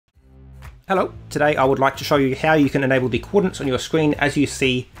Hello, today I would like to show you how you can enable the coordinates on your screen as you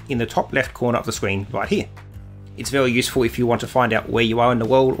see in the top left corner of the screen right here. It's very useful if you want to find out where you are in the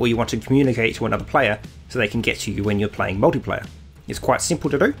world or you want to communicate to another player so they can get to you when you're playing multiplayer. It's quite simple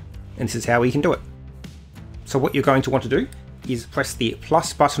to do, and this is how we can do it. So what you're going to want to do is press the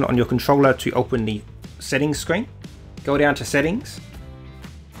plus button on your controller to open the settings screen. Go down to settings.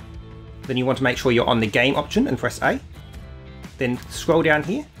 Then you want to make sure you're on the game option and press A. Then scroll down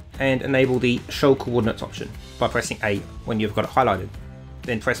here and enable the show coordinates option by pressing A when you've got it highlighted.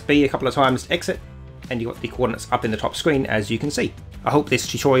 Then press B a couple of times to exit, and you've got the coordinates up in the top screen as you can see. I hope this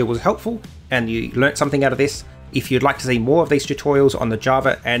tutorial was helpful and you learnt something out of this. If you'd like to see more of these tutorials on the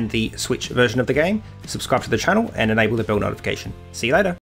Java and the Switch version of the game, subscribe to the channel and enable the bell notification. See you later.